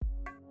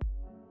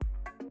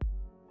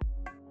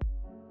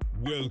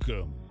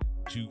Welcome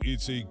to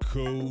It's a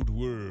Code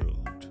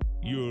World,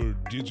 your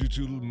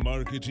digital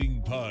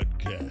marketing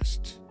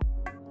podcast.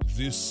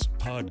 This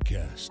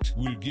podcast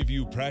will give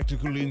you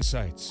practical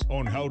insights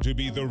on how to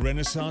be the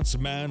Renaissance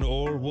man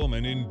or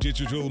woman in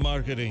digital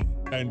marketing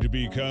and to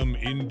become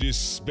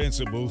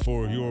indispensable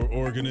for your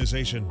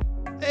organization.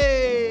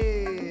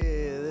 Hey,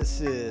 this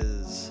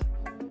is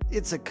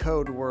It's a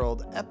Code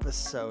World,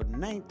 episode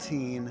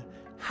 19,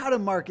 How to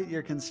Market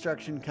Your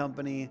Construction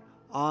Company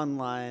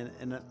Online.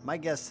 And my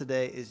guest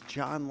today is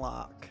John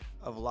Locke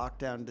of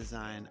Lockdown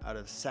Design out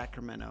of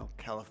Sacramento,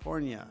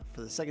 California, for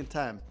the second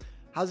time.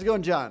 How's it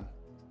going, John?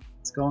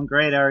 It's going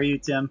great. How are you,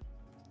 Tim?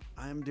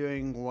 I'm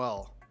doing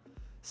well.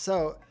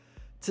 So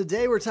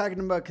today we're talking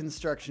about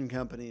construction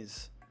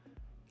companies.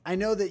 I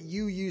know that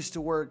you used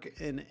to work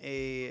in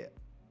a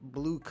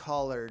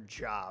blue-collar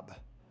job.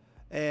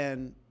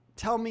 And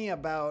tell me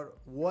about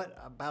what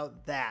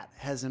about that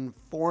has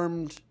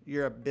informed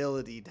your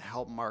ability to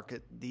help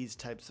market these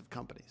types of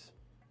companies.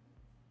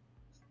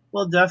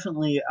 Well,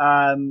 definitely.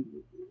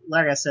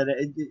 Like I said,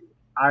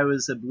 I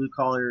was a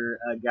blue-collar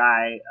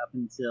guy up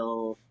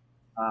until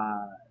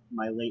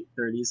my late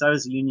 30s. I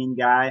was a union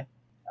guy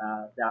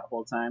that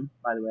whole time,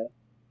 by the way.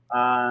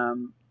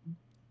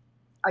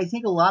 I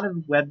think a lot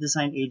of web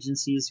design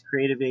agencies,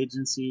 creative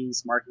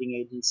agencies, marketing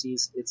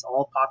agencies, it's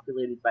all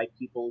populated by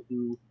people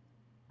who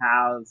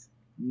have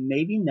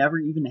maybe never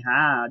even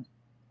had,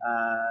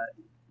 a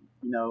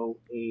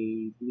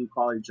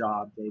blue-collar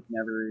job. They've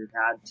never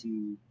had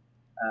to,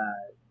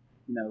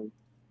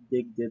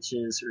 dig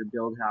ditches or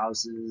build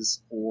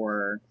houses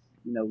or,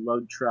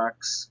 load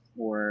trucks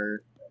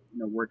or,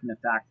 work in a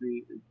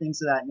factory,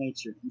 things of that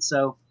nature. And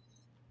so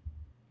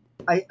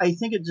I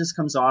think it just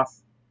comes off,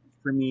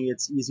 for me,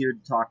 it's easier to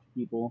talk to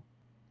people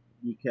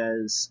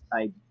because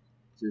I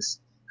just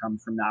come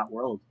from that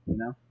world,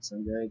 So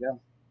there you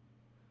go.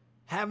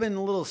 Having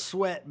a little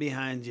sweat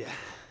behind you.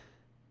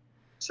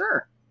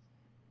 Sure.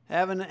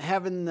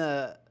 Having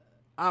the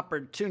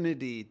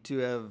opportunity to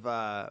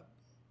have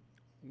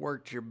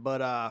worked your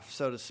butt off,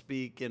 so to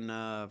speak, in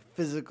a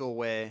physical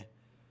way,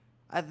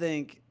 I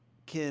think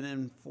can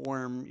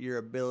inform your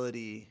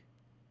ability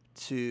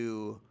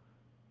to,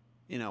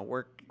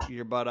 work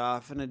your butt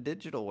off in a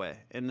digital way.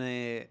 And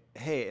it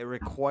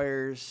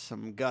requires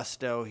some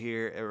gusto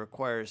here. It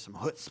requires some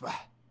chutzpah.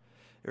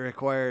 It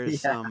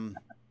requires some,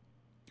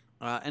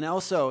 and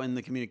also in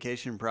the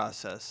communication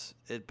process,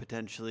 it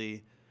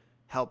potentially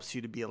helps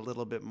you to be a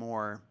little bit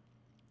more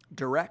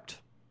direct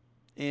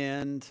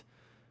and,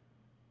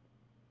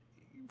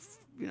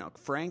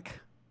 frank,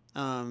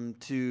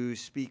 to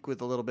speak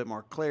with a little bit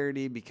more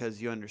clarity, because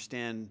you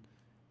understand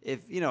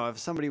if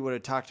somebody would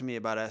have talked to me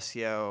about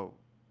SEO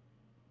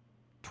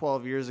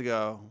 12 years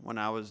ago when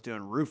I was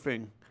doing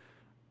roofing,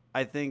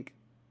 I think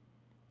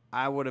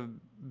I would have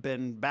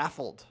been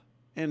baffled.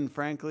 And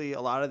frankly, a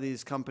lot of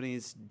these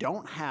companies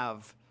don't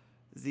have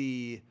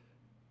the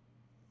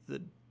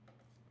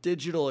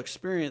digital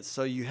experience,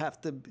 so you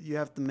have to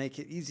make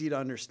it easy to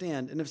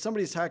understand. And if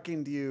somebody's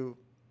talking to you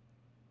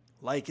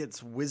like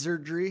it's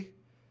wizardry,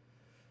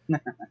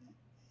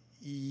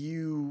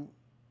 you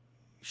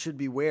should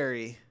be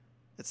wary.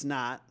 It's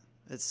not.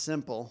 It's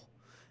simple.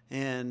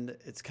 And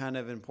it's kind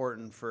of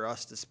important for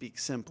us to speak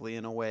simply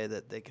in a way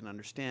that they can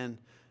understand,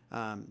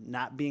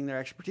 not being their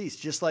expertise.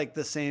 Just like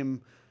the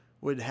same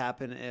would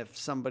happen if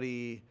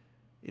somebody,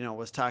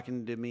 was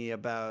talking to me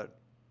about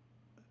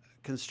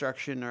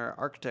construction or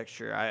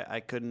architecture. I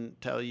couldn't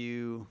tell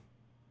you.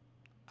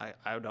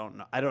 I don't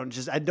know. I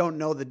don't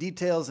know the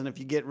details. And if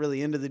you get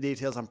really into the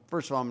details,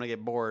 first of all, I'm going to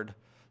get bored.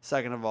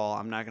 Second of all,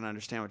 I'm not going to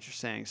understand what you're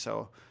saying.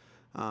 So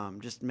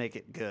just make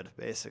it good,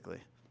 basically.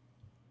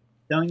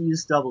 Don't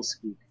use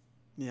doublespeak.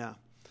 Yeah.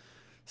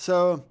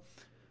 So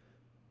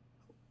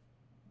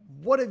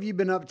what have you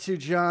been up to,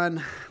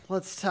 John?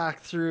 Let's talk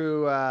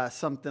through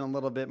something a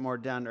little bit more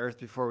down to earth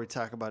before we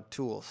talk about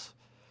tools.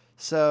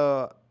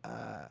 So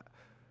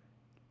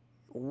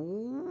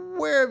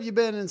where have you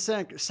been in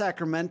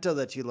Sacramento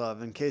that you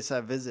love, in case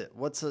I visit?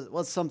 What's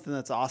something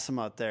that's awesome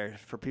out there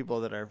for people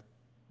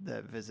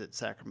that visit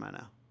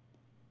Sacramento?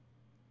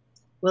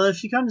 Well,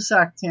 if you come to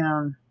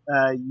Sacktown,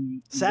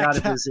 you got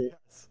to visit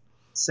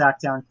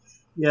Sacktown.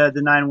 Yeah,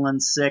 the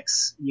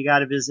 916. You got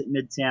to visit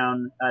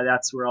Midtown.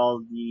 That's where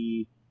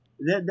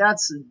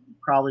that's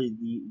probably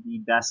the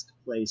best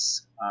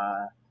place.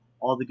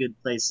 All the good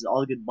places,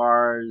 all the good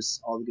bars,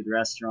 all the good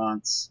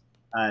restaurants,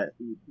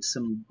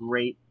 some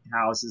great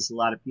houses. A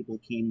lot of people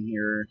came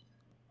here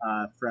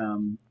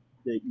from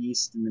the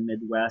East and the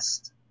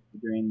Midwest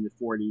during the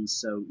 40s.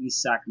 So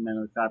East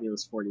Sacramento, the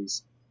fabulous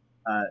 40s,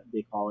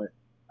 they call it.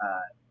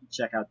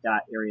 Check out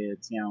that area of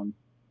town.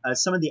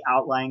 Some of the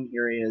outlying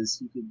areas,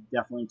 you could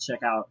definitely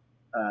check out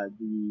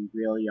the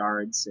rail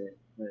yards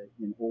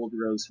in Old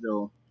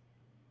Roseville.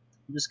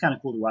 Just kind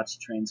of cool to watch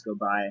the trains go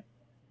by.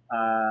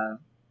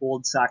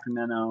 Old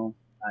Sacramento,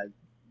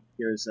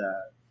 there's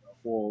a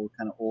whole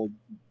kind of old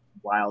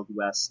Wild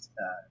West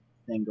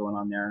thing going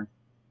on there.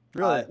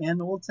 Really?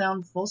 And Old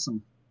Town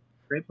Folsom.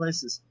 Great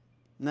places.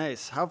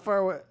 Nice. How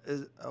far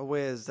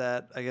away is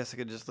that? I guess I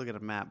could just look at a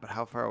map, but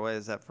how far away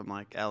is that from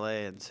like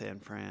LA and San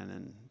Fran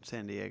and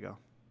San Diego?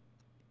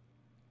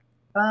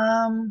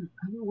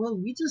 Well,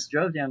 we just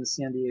drove down to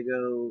San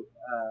Diego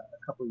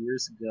a couple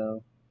years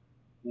ago,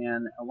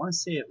 and I want to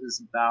say it was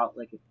about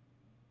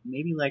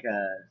maybe like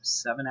a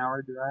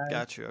 7-hour drive.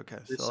 Got you. Okay,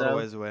 so a so. little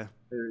ways away.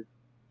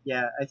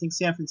 Yeah, I think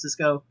San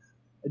Francisco,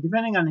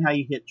 depending on how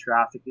you hit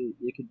traffic,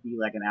 it could be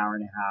like an hour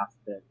and a half.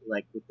 But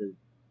like with the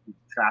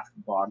traffic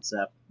bogs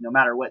up, no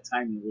matter what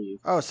time you leave.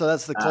 Oh, so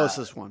that's the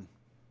closest one.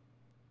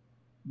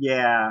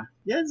 Yeah,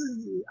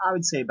 I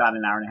would say about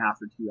an hour and a half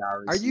or 2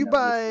 hours. Are you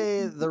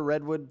by the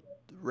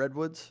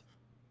redwoods?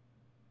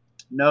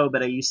 No,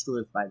 but I used to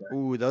live by there.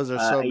 Ooh, those are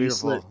so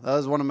beautiful. That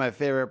was one of my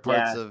favorite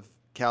parts of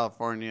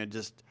California,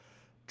 just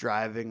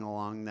driving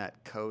along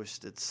that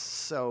coast. It's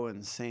so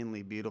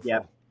insanely beautiful.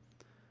 Yep.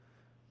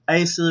 I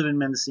used to live in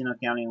Mendocino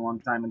County a long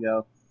time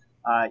ago,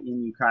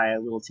 in Ukiah,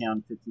 a little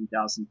town,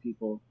 15,000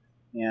 people,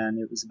 and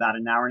it was about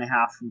an hour and a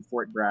half from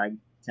Fort Bragg,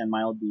 10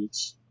 Mile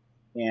Beach,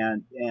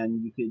 and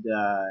you could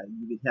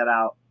head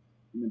out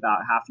in about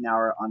half an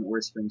hour on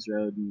Ore Springs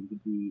Road, and you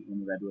could be in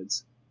the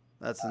redwoods.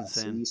 That's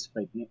insane. So we used to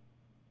play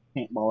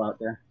paintball out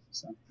there.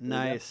 So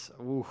nice.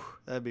 Ooh,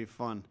 that'd be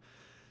fun.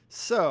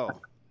 So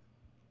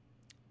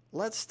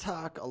let's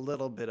talk a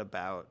little bit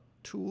about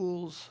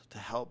tools to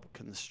help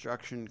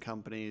construction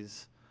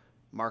companies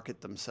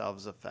market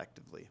themselves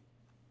effectively.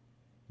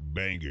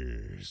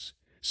 Bangers.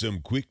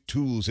 Some quick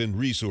tools and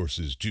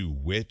resources to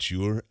whet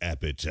your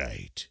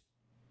appetite.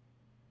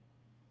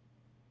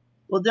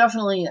 Well,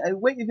 definitely,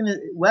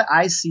 what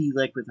I see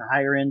like with the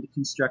higher end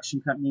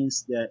construction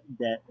companies that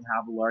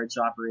have a large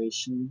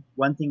operation,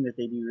 one thing that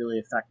they do really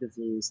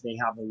effectively is they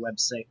have a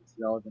website with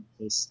relevant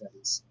case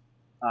studies.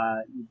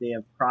 They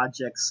have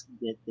projects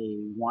that they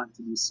want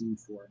to be seen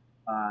for.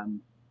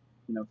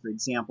 For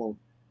example,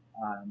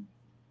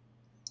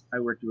 I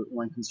worked with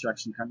one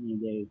construction company,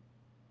 and they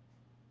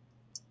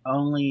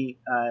only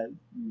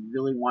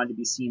really wanted to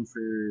be seen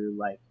for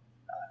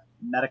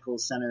medical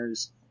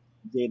centers,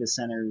 data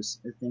centers,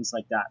 things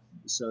like that.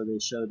 So they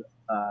showed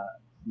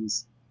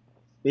these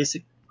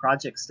basic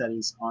project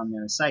studies on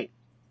their site.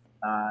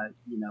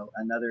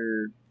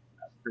 Another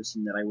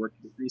person that I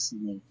worked with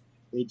recently,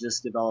 they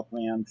just developed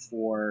land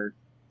for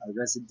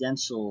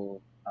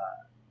residential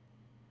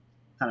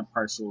kind of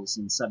parcels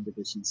and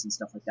subdivisions and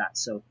stuff like that.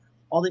 So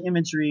all the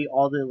imagery,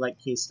 all the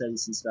case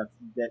studies and stuff,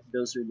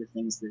 those are the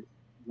things that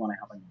you want to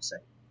have on your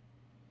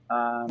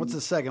site. What's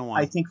the second one?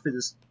 I think for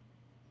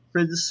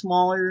the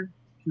smaller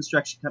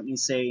construction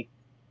companies, say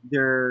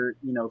they're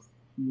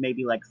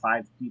maybe like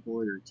 5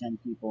 people or 10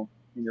 people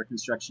in their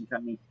construction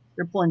company,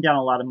 they're pulling down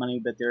a lot of money,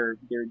 but they're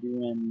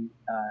doing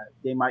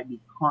they might be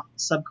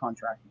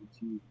subcontracting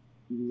to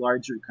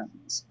larger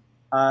companies.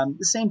 The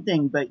same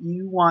thing, but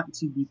you want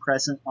to be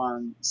present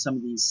on some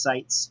of these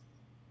sites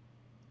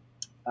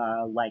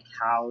like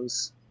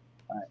Houzz,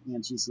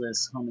 Angie's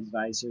List, Home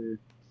Advisor.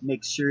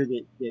 Make sure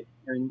that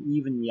or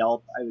even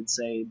Yelp, I would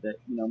say, but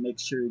make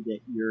sure that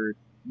you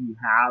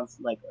have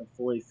like a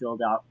fully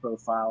filled out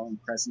profile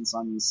and presence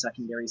on these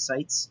secondary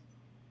sites,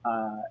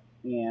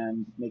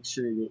 and make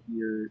sure that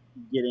you're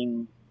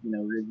getting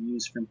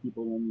reviews from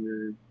people when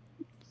you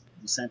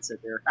sense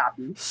that they're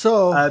happy.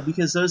 So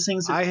because those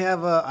things I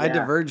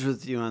diverge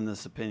with you on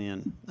this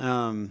opinion.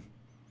 Okay,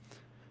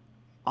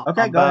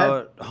 about go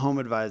ahead. Home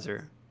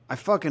Advisor. I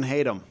fucking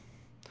hate them.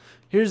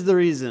 Here's the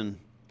reason.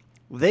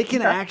 They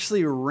can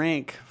actually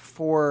rank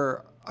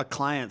for a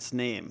client's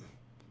name.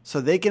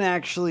 So they can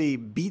actually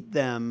beat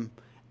them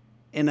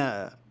in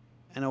a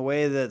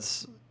way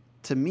that's,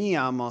 to me,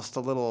 almost a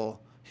little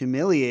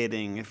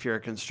humiliating if you're a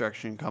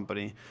construction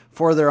company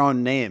for their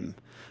own name,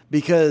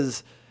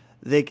 because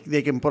they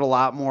can put a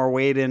lot more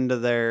weight into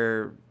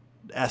their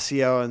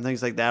SEO and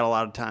things like that a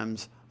lot of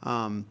times.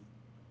 I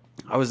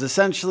was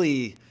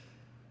essentially...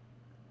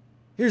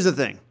 Here's the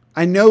thing.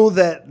 I know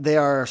that they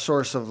are a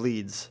source of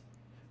leads,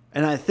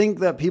 and I think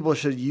that people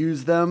should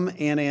use them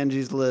and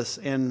Angie's List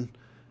and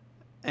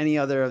any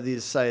other of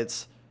these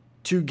sites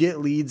to get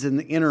leads in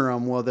the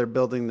interim while they're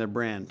building their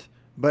brand.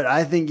 But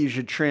I think you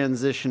should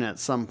transition at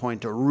some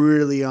point to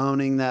really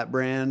owning that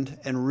brand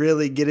and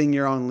really getting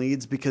your own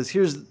leads, because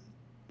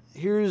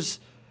here's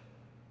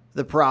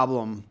the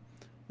problem.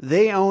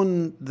 They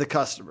own the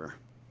customer.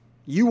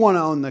 You want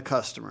to own the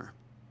customer.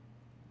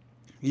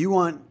 You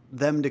want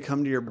them to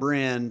come to your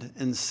brand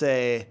and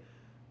say,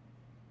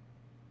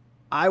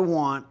 I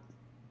want,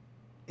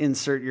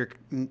 insert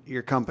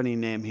your company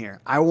name here.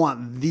 I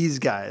want these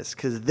guys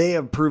because they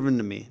have proven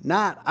to me.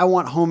 Not, I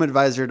want Home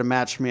Advisor to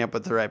match me up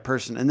with the right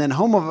person. And then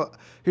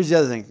here's the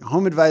other thing.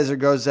 Home Advisor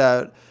goes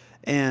out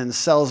and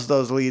sells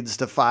those leads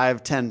to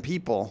 5-10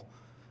 people.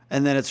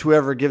 And then it's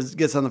whoever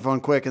gets on the phone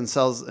quick and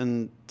sells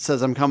and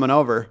says, I'm coming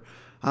over.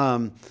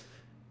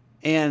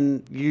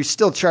 And you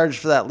still charge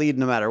for that lead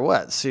no matter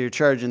what. So you're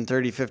charging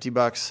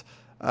 $30-$50.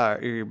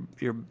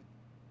 You're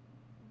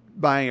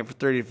buying it for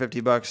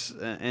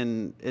 $30-$50,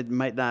 and it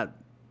might have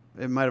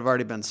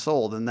already been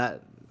sold. And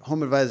that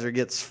Home Advisor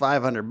gets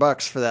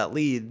 $500 for that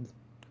lead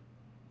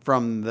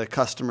from the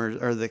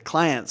customers or the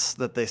clients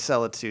that they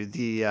sell it to,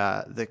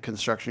 the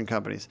construction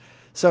companies.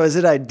 So is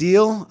it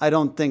ideal? I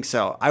don't think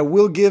so. I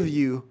will give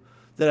you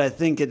that I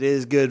think it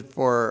is good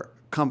for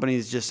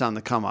companies just on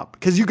the come up,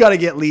 because you got to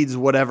get leads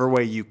whatever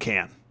way you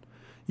can.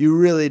 You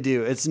really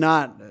do. It's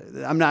not,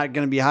 I'm not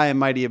going to be high and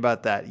mighty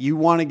about that. You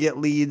want to get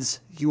leads,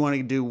 you want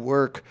to do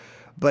work,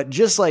 but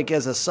just like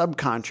as a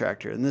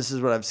subcontractor, and this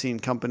is what I've seen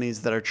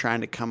companies that are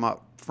trying to come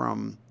up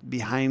from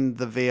behind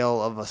the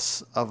veil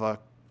of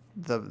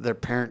their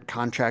parent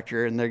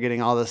contractor, and they're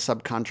getting all this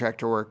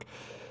subcontractor work.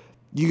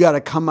 You got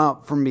to come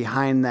out from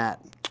behind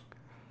that.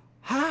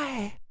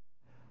 Hi.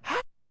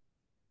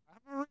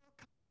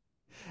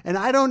 And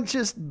I don't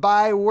just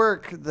buy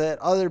work that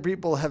other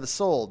people have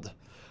sold.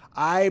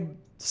 I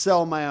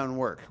sell my own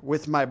work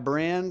with my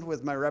brand,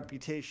 with my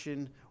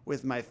reputation,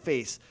 with my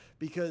face,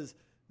 because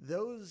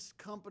those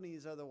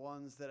companies are the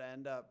ones that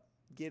end up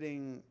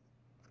getting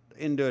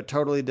into a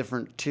totally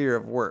different tier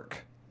of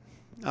work.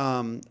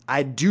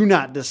 I do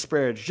not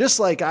disparage, just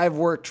like I've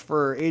worked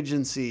for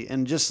agency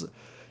and just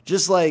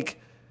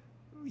like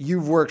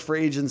you've worked for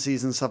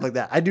agencies and stuff like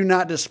that. I do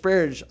not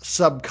disparage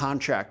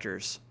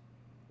subcontractors.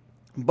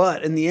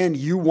 But in the end,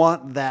 you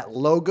want that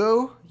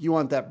logo, you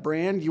want that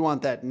brand, you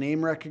want that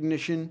name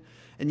recognition,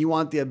 and you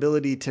want the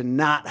ability to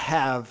not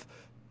have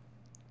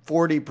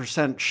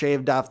 40%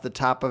 shaved off the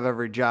top of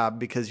every job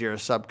because you're a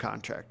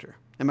subcontractor.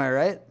 Am I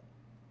right?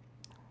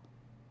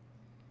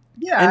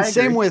 Yeah. And I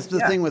same agree. with the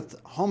thing with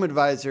Home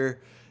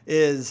Advisor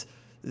is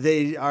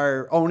they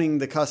are owning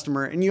the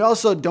customer, and you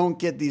also don't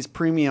get these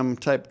premium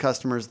type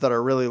customers that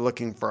are really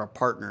looking for a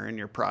partner in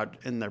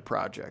in their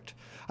project.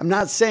 I'm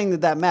not saying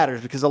that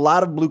matters, because a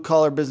lot of blue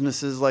collar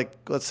businesses, like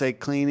let's say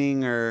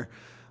cleaning or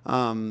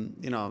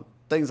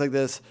things like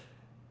this,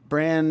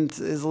 brand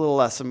is a little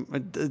less.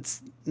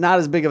 It's not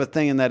as big of a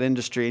thing in that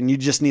industry, and you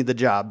just need the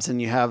jobs,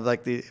 and you have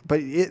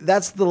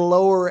that's the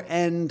lower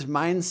end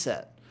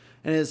mindset,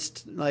 and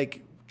it's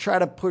like try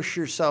to push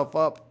yourself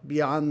up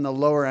beyond the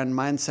lower end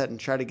mindset and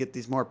try to get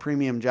these more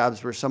premium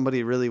jobs where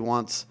somebody really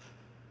wants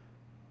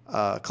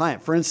a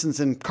client. For instance,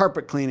 in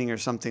carpet cleaning or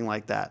something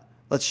like that.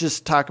 Let's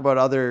just talk about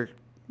other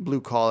blue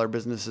collar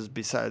businesses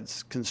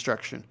besides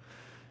construction.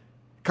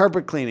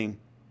 Carpet cleaning.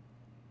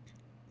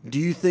 Do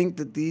you think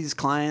that these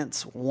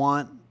clients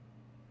want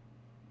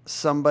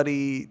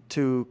somebody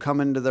to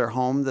come into their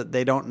home that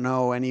they don't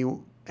know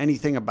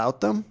anything about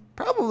them?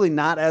 Probably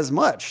not as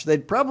much.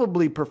 They'd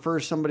probably prefer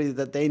somebody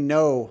that they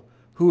know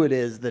who it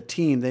is, the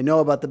team. They know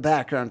about the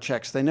background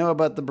checks. They know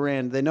about the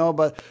brand.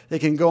 They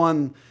can go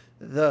on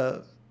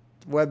the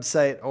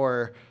website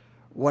or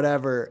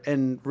whatever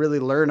and really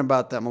learn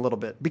about them a little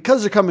bit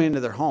because they're coming into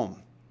their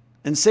home.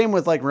 And same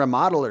with like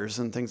remodelers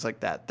and things like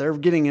that. They're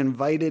getting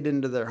invited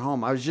into their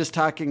home. I was just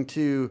talking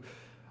to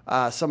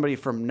somebody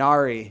from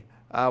NARI,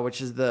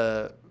 which is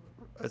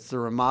it's the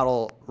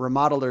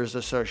Remodelers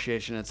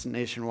Association. It's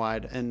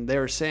nationwide. And they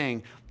were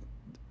saying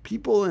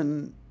people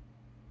in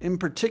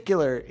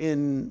particular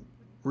in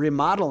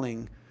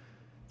remodeling,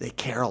 they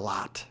care a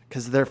lot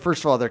because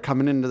first of all, they're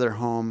coming into their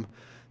home.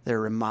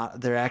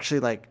 They're actually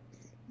like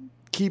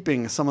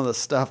keeping some of the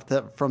stuff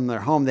that from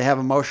their home. They have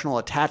emotional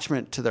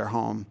attachment to their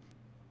home,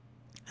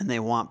 and they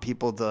want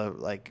people to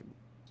like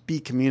be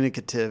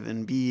communicative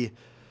and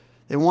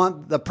they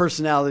want the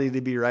personality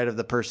to be right of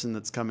the person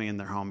that's coming in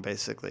their home,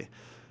 basically.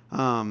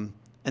 And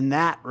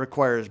that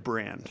requires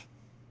brand.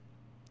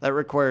 That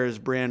requires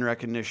brand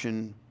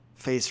recognition,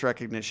 face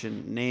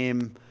recognition,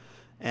 name,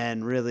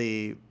 and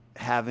really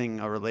having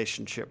a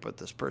relationship with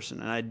this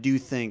person. And I do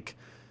think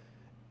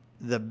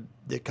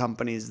the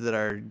companies that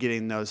are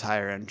getting those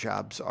higher end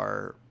jobs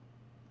are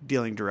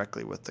dealing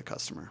directly with the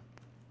customer.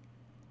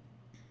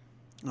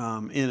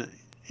 Yeah,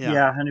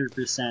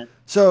 100%.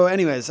 So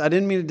anyways, I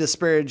didn't mean to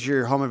disparage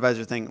your Home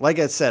Advisor thing. Like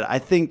I said, I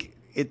think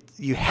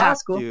you have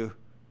to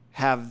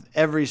have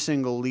every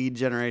single lead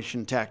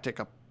generation tactic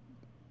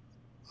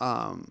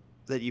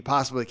that you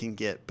possibly can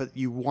get, but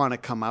you want to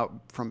come out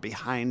from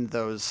behind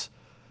those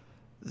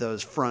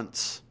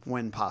fronts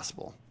when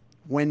possible,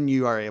 when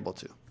you are able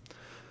to.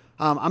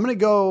 I'm going to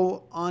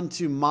go on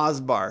to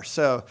Mozbar.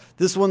 So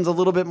this one's a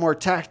little bit more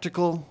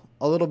tactical,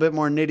 a little bit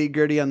more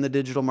nitty-gritty on the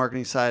digital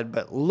marketing side,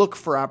 but look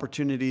for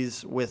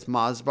opportunities with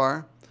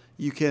Mozbar.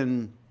 You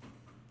can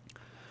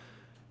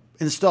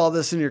install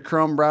this in your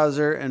Chrome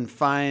browser and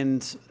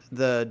find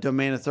the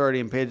domain authority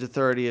and page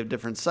authority of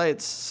different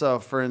sites. So,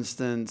 for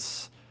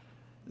instance,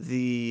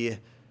 the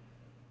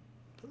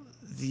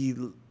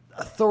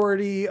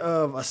authority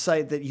of a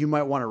site that you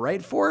might want to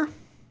write for,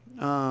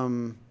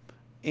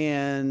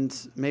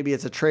 and maybe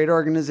it's a trade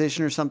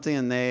organization or something,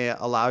 and they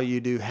allow you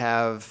to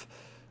have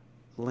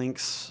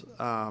links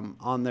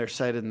on their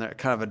site in their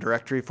kind of a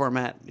directory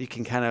format. You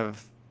can kind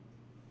of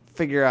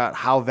figure out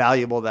how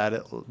valuable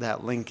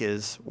that link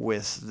is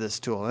with this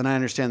tool. And I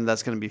understand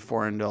that's going to be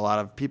foreign to a lot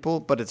of people,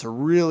 but it's a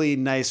really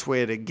nice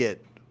way to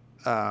get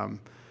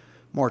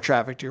more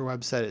traffic to your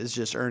website, is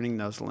just earning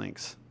those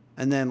links.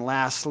 And then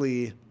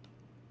lastly,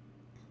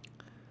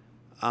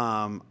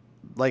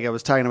 like I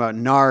was talking about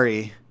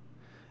NARI,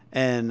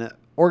 and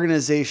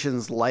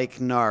organizations like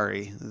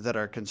NARI that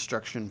are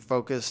construction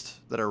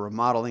focused, that are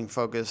remodeling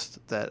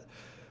focused, that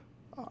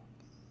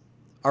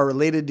are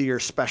related to your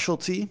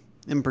specialty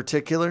in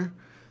particular,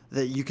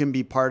 that you can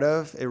be part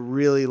of, it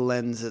really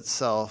lends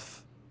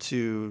itself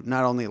to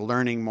not only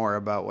learning more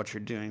about what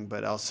you're doing,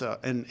 but also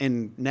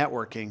in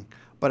networking,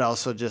 but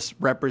also just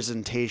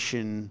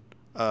representation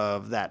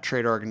of that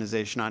trade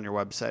organization on your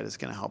website is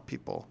going to help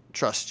people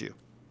trust you.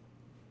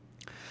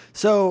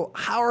 So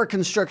how are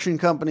construction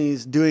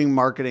companies doing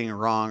marketing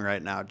wrong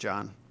right now,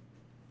 John?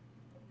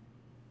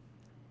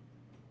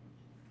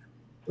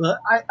 Well,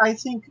 I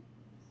think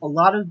a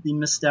lot of the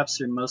missteps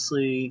are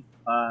mostly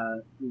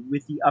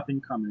with the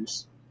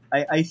up-and-comers.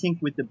 I think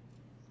with the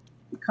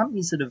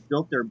companies that have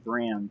built their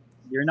brand,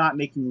 they're not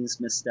making these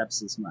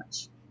missteps as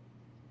much.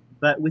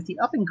 But with the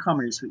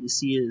up-and-comers, what you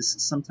see is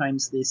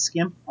sometimes they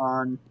skimp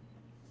on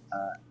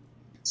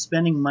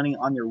spending money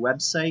on their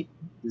website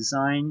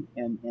design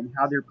and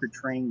how they're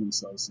portraying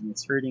themselves, and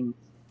it's hurting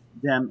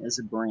them as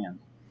a brand.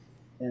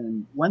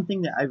 And one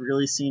thing that I've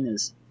really seen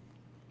is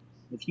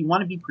if you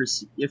want to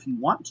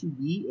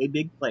be a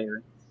big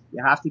player,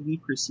 you have to be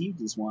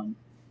perceived as one.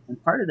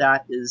 And part of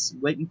that is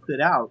what you put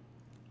out,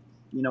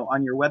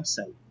 on your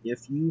website.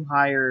 If you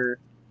hire,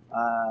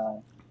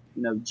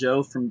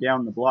 Joe from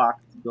down the block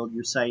to build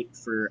your site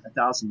for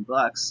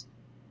 $1,000,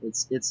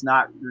 it's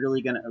not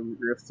really going to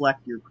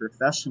reflect your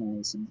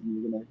professionalism.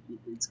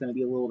 It's going to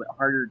be a little bit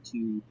harder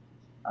to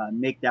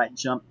make that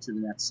jump to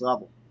the next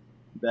level.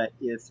 But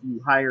if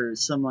you hire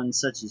someone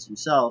such as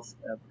yourself,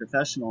 a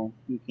professional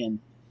who can,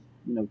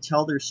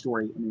 tell their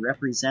story and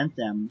represent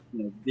them,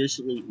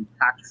 visually,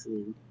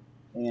 impactfully,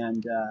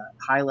 and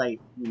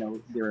highlight,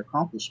 their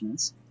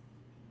accomplishments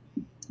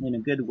in a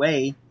good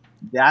way,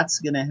 that's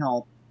going to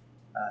help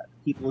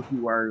people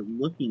who are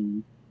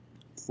looking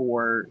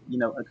for,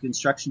 a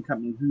construction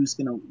company who's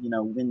going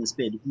to, win this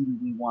bid. Who do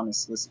we want to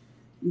solicit?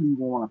 Who do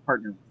we want to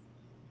partner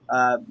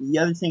with? The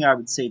other thing I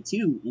would say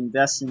too,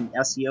 invest in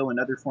SEO and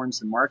other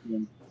forms of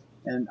marketing.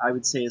 And I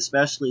would say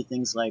especially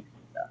things like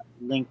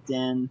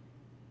LinkedIn,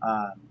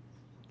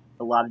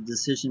 a lot of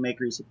decision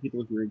makers are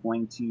people who are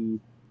going to,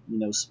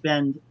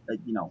 spend,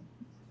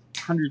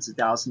 hundreds of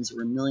thousands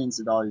or millions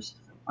of dollars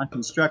on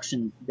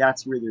construction.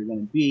 That's where they're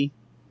going to be.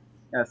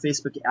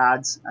 Facebook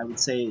ads, I would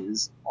say,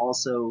 is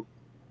also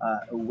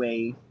a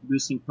way,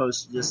 boosting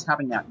posts, just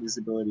having that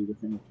visibility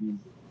within the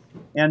community.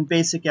 And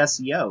basic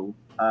SEO,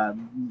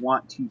 you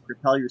want to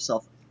propel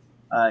yourself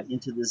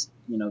into this,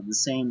 the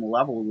same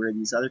level where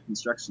these other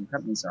construction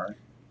companies are.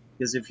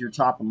 Because if you're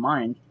top of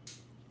mind,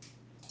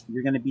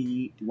 you're going to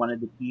be one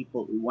of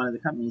the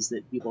companies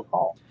that people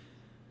call.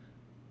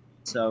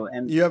 So,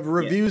 and you have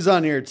reviews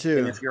on here too.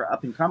 And if you're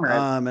up and comer,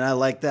 and I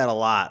like that a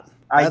lot.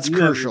 That's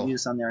crucial. Have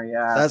reviews on there,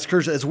 yeah. That's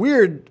crucial. It's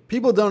weird.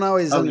 People don't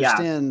always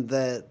understand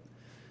that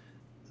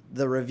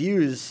the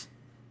reviews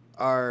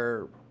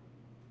are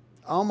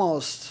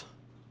almost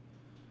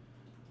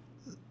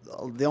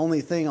the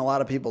only thing a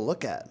lot of people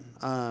look at.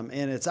 And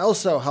it's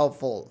also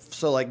helpful.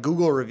 So like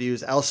Google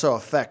reviews also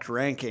affect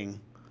ranking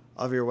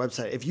of your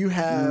website. If you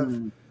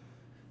have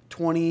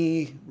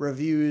 20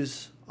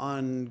 reviews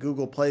on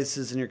Google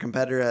Places and your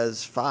competitor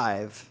has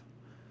 5,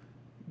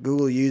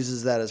 Google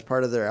uses that as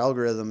part of their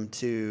algorithm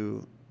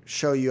to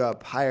show you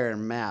up higher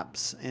in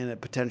maps, and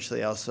it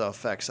potentially also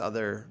affects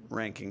other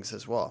rankings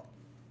as well.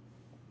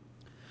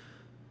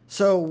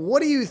 So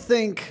what do you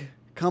think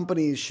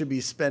companies should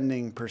be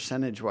spending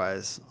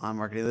percentage-wise on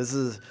marketing? This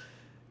is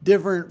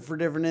different for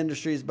different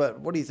industries, but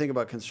what do you think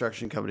about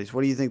construction companies?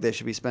 What do you think they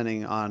should be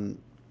spending on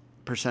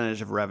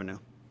percentage of revenue?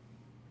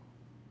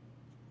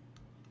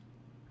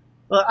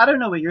 Well, I don't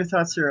know what your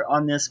thoughts are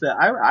on this, but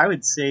I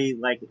would say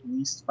like at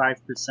least 5%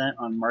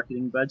 on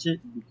marketing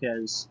budget,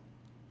 because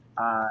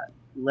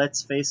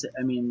let's face it,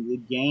 I mean, the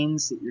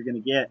gains that you're going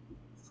to get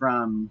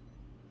from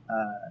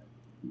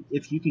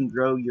if you can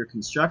grow your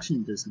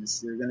construction business,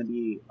 they're going to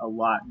be a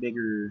lot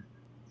bigger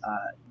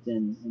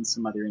than in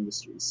some other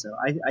industries. So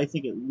I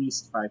think at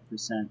least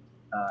 5%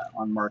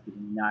 on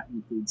marketing, and that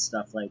includes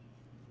stuff like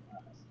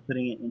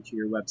putting it into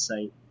your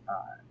website,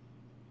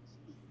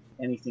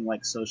 anything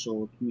like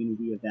social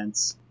community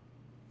events,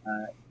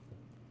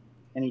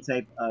 any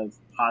type of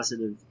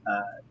positive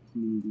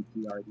community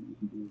PR that you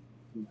can do.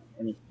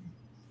 Anything.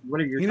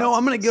 What are your thoughts?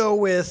 I'm going to go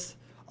with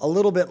a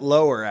little bit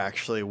lower,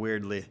 actually,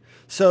 weirdly.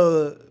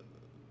 So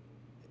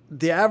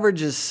the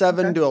average is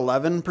 7 to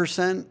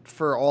 11%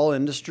 for all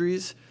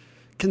industries.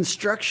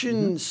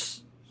 Construction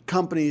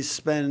companies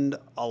spend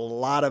a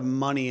lot of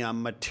money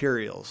on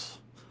materials.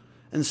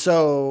 And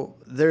so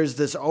there's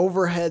this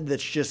overhead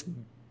that's just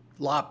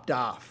lopped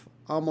off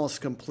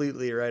almost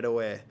completely right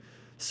away.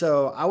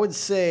 So I would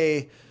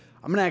say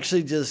I'm going to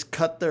actually just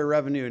cut their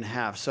revenue in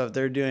half. So if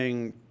they're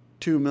doing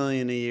 $2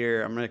 million a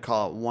year, I'm going to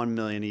call it $1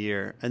 million a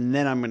year. And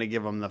then I'm going to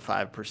give them the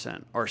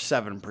 5% or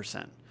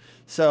 7%.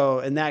 So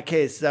in that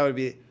case, that would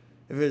be,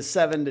 if it was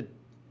 7 to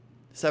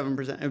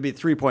 7%, it would be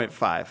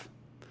 3.5.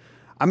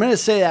 I'm going to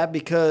say that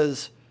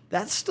because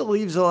that still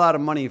leaves a lot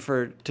of money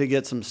to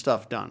get some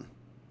stuff done.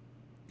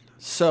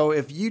 So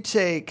if you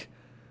take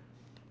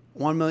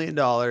 $1 million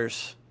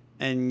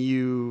and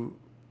you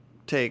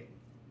take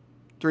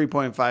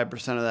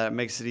 3.5% of that, it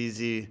makes it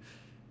easy.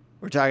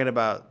 We're talking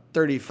about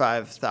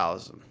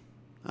 35,000.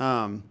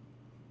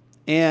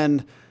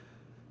 And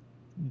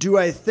do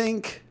I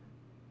think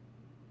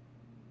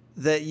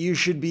that you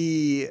should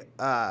be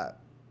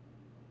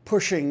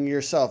pushing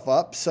yourself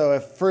up? So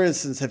if, for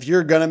instance, if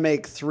you're going to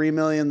make 3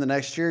 million the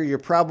next year, you're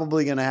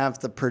probably going to have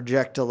to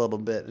project a little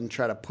bit and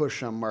try to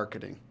push on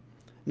marketing.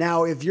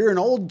 Now, if you're an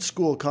old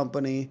school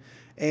company,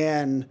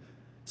 and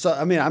so,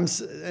 I mean,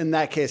 in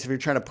that case, if you're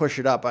trying to push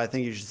it up, I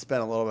think you should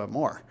spend a little bit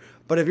more.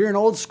 But if you're an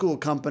old school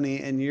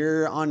company and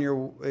you're on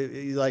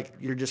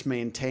you're just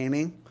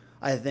maintaining,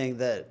 I think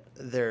that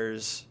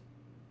there's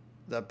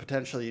the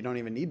potential you don't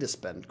even need to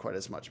spend quite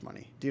as much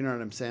money. Do you know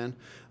what I'm saying?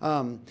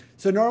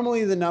 So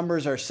normally the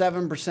numbers are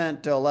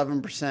 7% to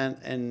 11%,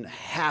 and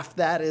half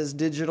that is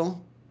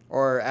digital,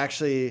 or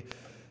actually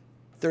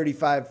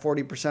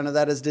 35-40% of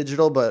that is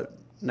digital, but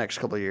next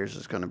couple of years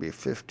is going to be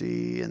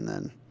 50, and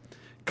then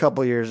a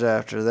couple of years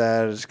after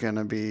that is going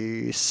to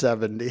be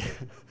 70.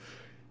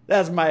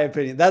 That's my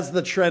opinion. That's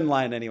the trend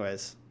line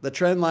anyways. The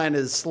trend line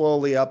is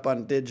slowly up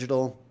on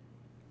digital.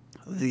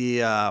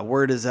 The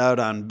word is out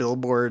on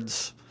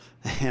billboards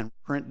and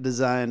print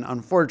design.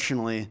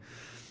 Unfortunately,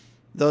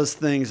 those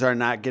things are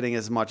not getting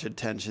as much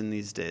attention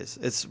these days.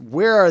 It's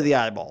where are the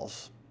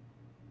eyeballs?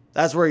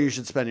 That's where you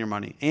should spend your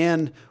money,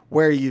 and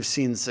where you've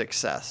seen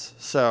success.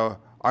 So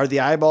are the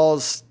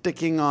eyeballs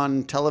sticking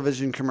on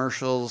television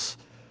commercials?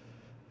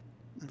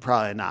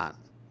 Probably not.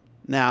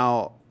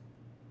 Now,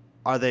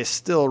 are they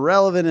still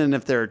relevant? And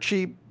if they're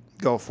cheap,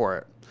 go for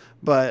it.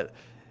 But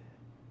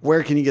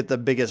where can you get the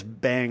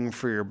biggest bang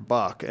for your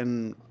buck?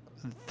 And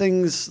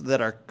things that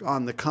are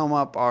on the come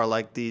up are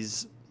like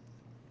these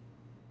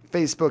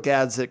Facebook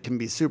ads that can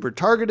be super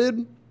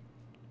targeted,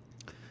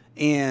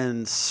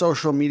 and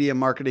social media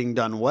marketing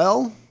done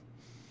well.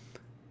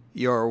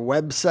 Your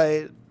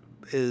website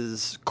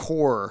is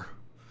core,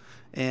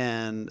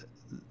 and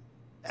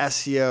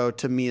SEO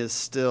to me is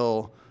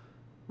still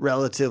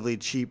relatively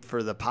cheap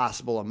for the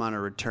possible amount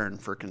of return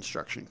for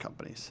construction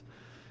companies.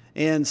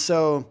 And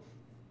so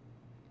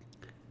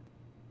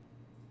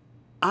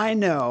I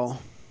know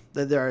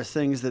that there are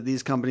things that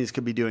these companies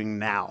could be doing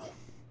now,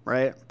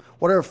 right?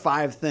 What are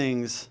 5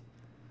 things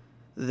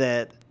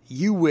that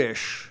you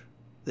wish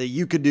that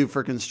you could do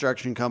for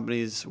construction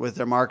companies with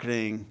their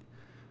marketing,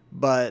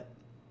 but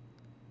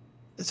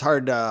it's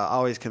hard to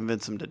always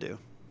convince them to do?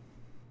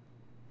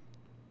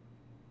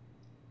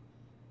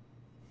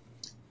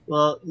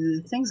 Well,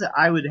 the things that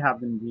I would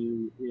have them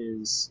do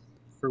is,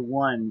 for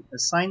one,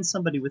 assign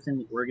somebody within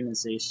the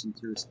organization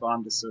to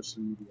respond to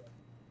social media.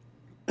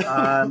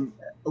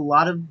 A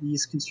lot of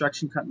these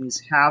construction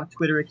companies have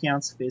Twitter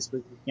accounts,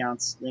 Facebook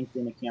accounts,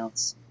 LinkedIn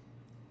accounts,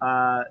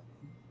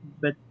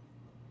 but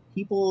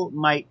people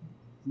might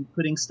be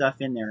putting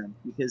stuff in there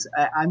because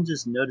I'm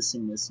just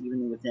noticing this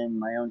even within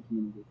my own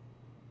community.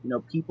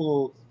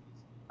 People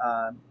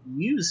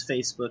use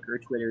Facebook or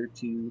Twitter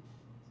to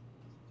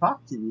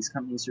talk to these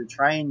companies or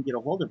try and get a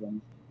hold of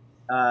them,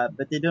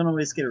 but they don't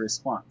always get a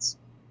response.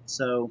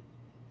 So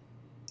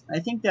I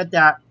think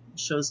that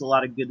shows a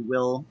lot of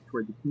goodwill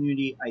toward the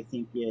community. I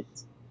think it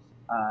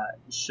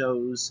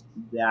shows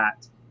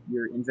that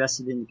you're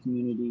invested in the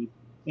community,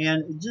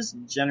 and it just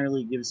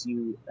generally gives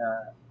you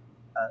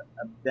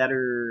a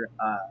better,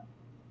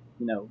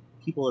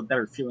 people a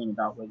better feeling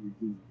about what you're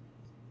doing.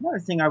 Another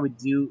thing I would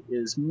do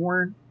is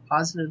more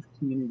positive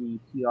community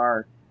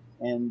PR,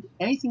 and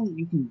anything that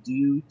you can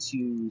do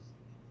to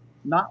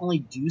not only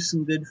do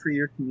some good for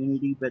your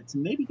community, but to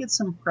maybe get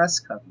some press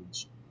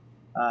coverage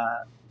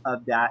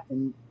of that.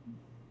 And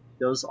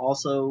those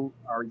also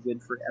are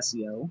good for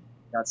SEO.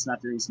 That's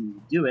not the reason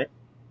you do it.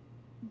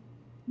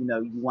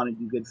 You want to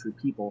do good for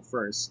people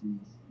first, and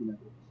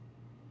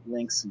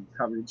links and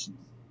coverage and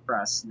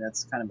press.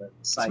 That's kind of a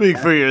side. Speak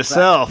for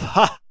yourself.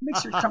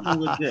 Makes your company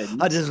look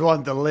good. I just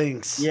want the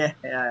links. Yeah.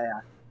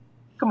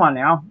 Come on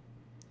now.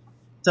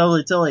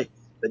 Totally.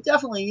 But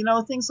definitely,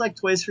 things like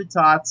Toys for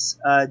Tots,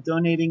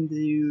 donating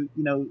to,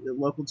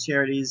 local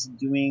charities,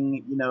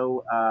 donating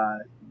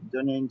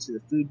to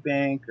the food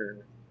bank, or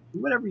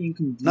whatever you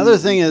can do. Another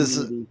thing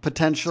is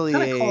potentially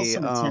call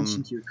some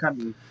attention to your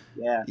company.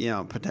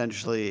 Yeah.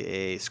 Potentially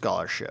a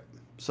scholarship.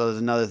 So there's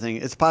another thing.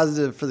 It's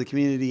positive for the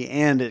community,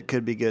 and it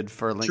could be good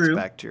for links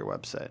back to your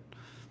website.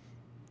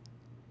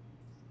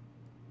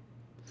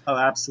 Oh,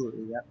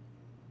 absolutely.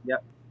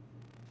 Yep.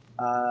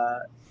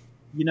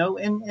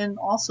 And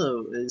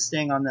also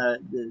staying on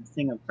the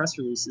thing of press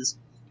releases,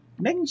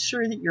 making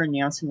sure that you're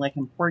announcing like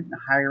important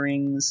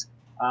hirings,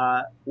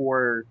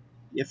 or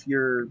if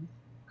you're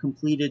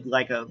completed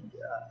like a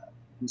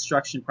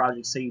construction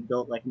project, say you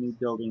built like a new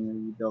building or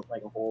you built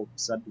like a whole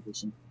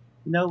subdivision,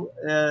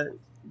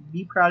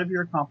 be proud of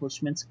your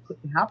accomplishments.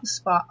 Have a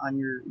spot on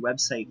your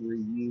website where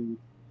you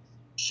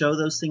show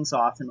those things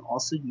off, and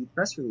also do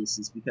press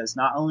releases, because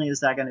not only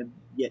is that going to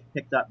get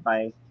picked up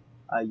by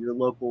your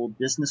local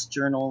business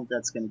journal,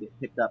 that's going to get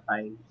picked up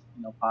by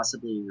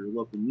possibly your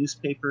local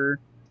newspaper,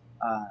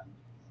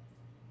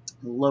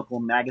 local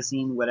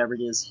magazine, whatever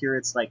it is. Here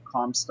it's like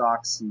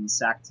Comstocks and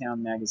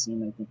Sacktown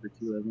magazine, I think, are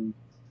two of them,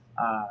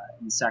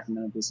 in the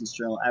Sacramento Business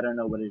Journal. I don't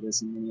know what it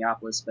is in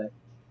Minneapolis, but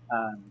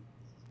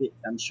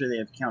I'm sure they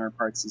have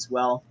counterparts as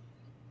well.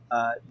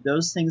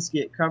 Those things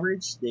get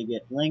coverage, they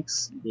get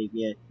links, they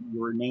get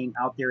your name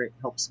out there. It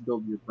helps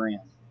build your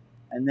brand.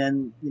 And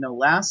then,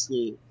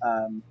 lastly,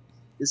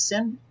 is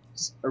send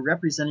a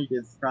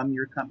representative from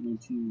your company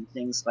to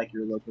things like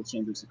your local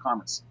chambers of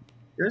commerce.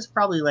 There's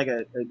probably like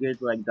a good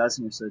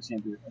dozen or so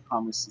chambers of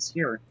commerces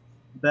here,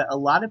 but a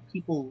lot of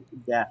people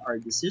that are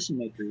decision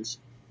makers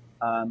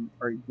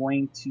are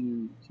going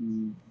to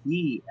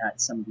be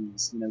at some of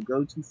these,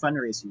 go to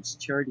fundraisers,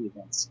 charity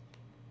events.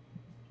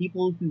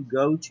 People who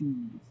go to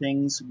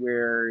things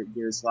where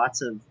there's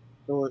lots of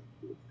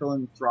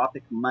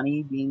philanthropic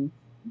money being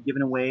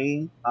given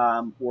away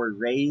or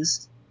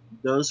raised,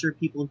 those are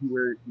people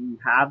who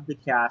have the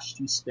cash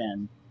to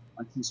spend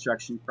on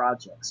construction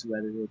projects,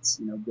 whether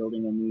it's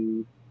building a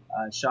new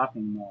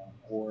shopping mall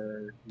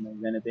or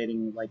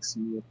renovating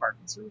some new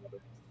apartments or whatever.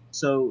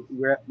 So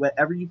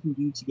whatever you can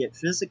do to get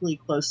physically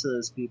close to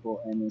those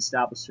people and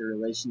establish a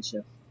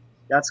relationship,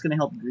 that's going to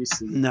help grease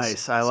the wheels.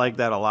 Nice. I like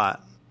that a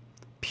lot.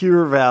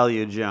 Pure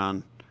value,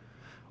 John.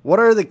 What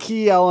are the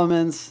key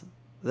elements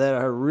that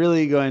are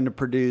really going to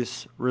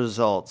produce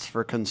results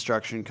for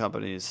construction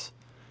companies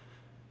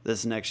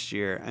this next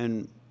year?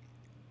 And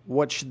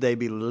what should they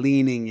be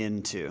leaning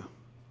into?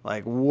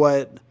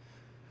 Where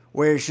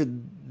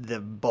should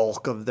the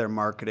bulk of their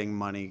marketing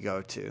money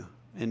go to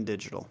in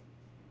digital?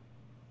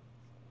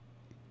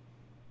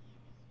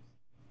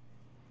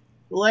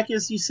 Well,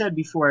 as you said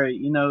before,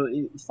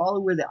 follow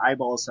where the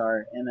eyeballs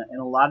are, and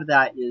a lot of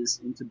that is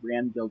into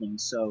brand building.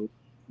 So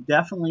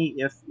definitely,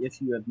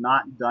 if you have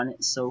not done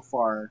it so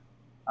far,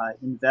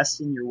 invest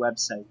in your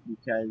website,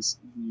 because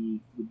the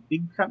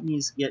big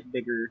companies get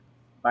bigger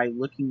by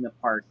looking the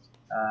part.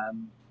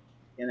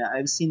 And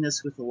I've seen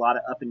this with a lot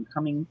of up and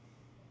coming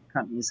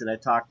companies that I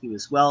talk to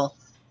as well.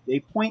 They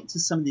point to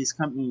some of these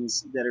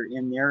companies that are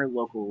in their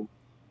local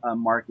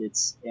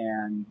markets,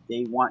 and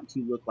they want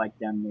to look like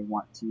them. They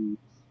want to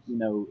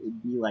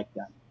be like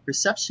them.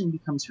 Perception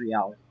becomes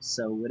reality.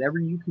 So whatever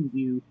you can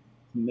do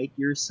to make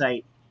your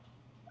site,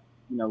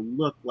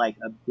 look like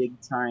a big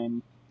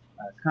time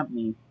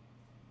company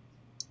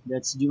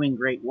that's doing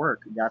great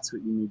work, that's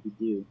what you need to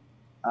do.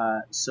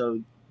 So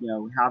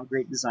have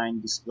great design,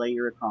 display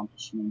your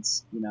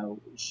accomplishments,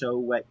 show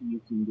what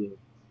you can do.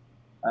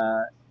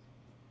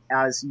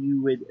 As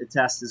you would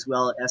attest as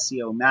well,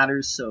 SEO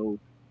matters. So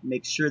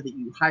make sure that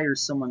you hire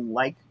someone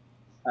like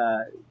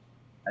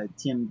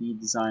Tim B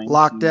Design,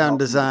 Lockdown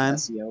Design,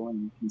 SEO,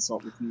 and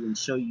consult with you and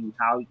show you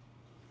how.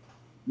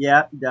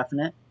 Yeah,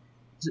 definite.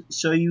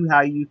 Show you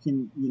how you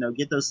can,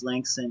 get those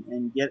links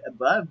and get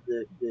above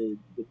the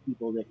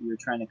people that you're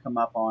trying to come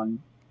up on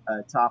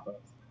top of.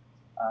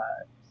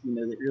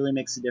 That really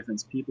makes a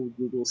difference. People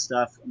Google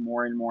stuff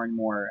more and more and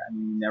more. I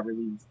mean, you never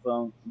leave the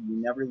phone. You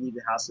never leave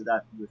the house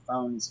without your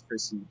phone. It's the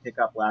first thing you pick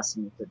up, last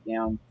thing you put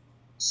down.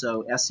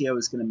 So SEO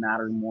is going to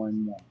matter more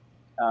and more.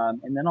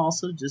 And then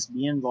also just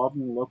be involved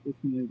in the local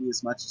community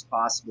as much as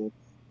possible.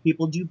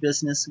 People do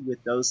business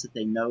with those that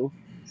they know,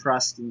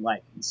 trust, and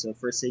like. And so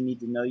first they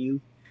need to know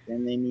you,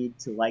 then they need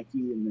to like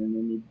you, and then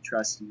they need to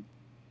trust you.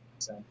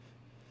 So it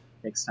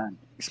takes time.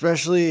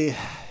 Especially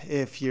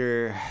if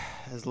you're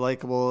as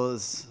likable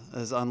as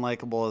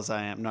unlikable as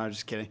I am. No, I'm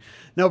just kidding.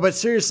 No, but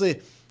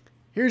seriously,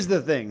 here's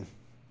the thing.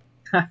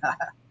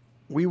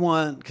 We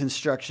want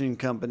construction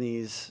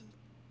companies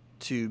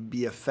to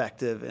be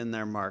effective in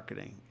their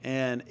marketing.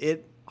 And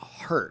it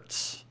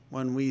hurts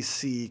when we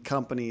see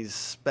companies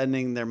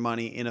spending their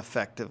money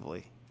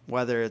ineffectively,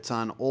 whether it's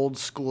on old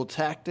school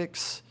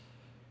tactics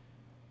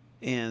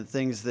and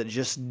things that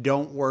just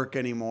don't work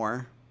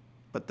anymore,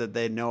 but that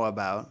they know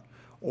about,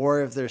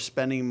 or if they're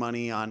spending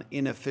money on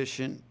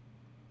inefficient,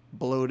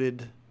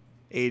 bloated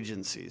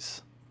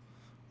agencies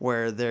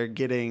where they're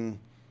getting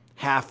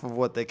half of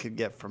what they could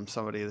get from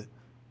somebody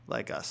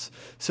like us.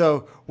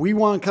 So we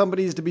want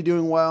companies to be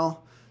doing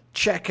well.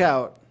 Check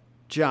out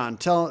John.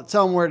 Tell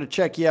them where to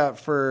check you out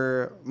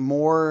for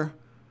more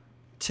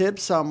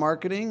tips on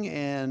marketing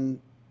and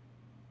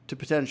to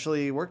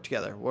potentially work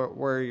together.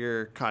 Where are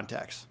your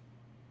contacts?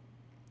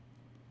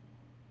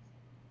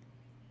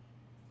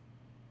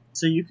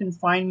 So you can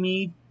find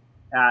me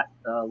at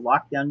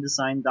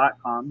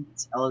lockdowndesign.com.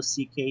 It's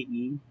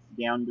LOCKE,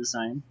 down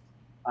design.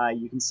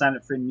 You can sign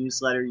up for a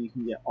newsletter. You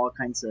can get all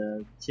kinds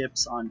of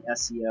tips on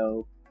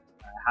SEO,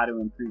 how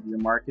to improve your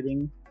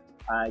marketing.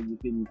 You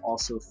can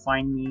also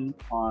find me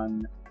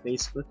on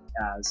Facebook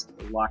as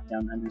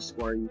Lockdown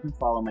 _. You can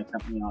follow my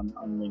company on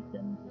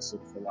LinkedIn. Just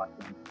look for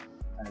Lockdown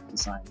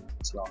Design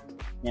as well.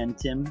 And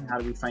Tim, how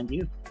do we find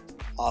you?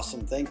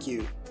 Awesome. Thank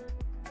you.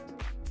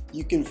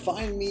 You can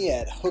find me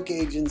at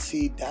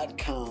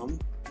hookagency.com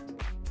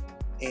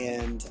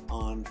and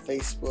on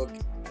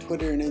Facebook,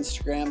 Twitter, and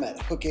Instagram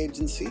at Hook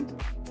Agency.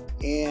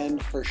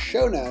 And for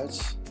show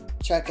notes,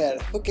 check out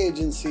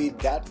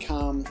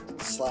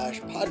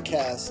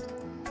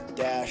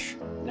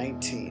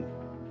hookagency.com/podcast-19.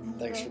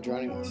 Thanks for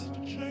joining us.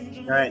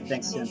 All right,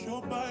 thanks, Tim. If no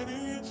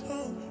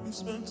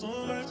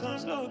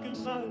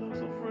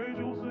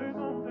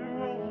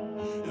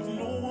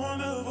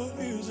one ever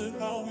hears it,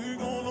 how we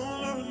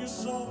gonna learn your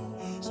song?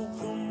 So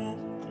come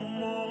on,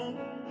 come on,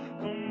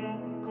 come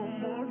on,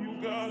 come on,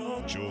 you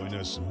gotta join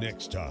us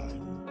next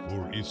time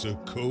for It's a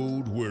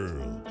Code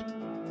World,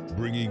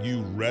 bringing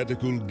you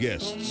radical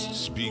guests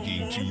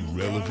speaking to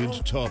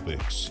relevant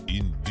topics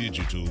in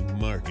digital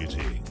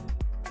marketing.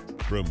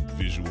 From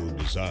visual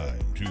design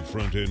to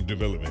front-end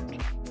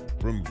development,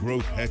 from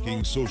growth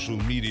hacking social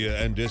media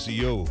and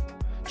SEO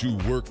to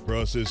work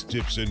process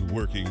tips and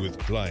working with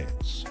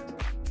clients.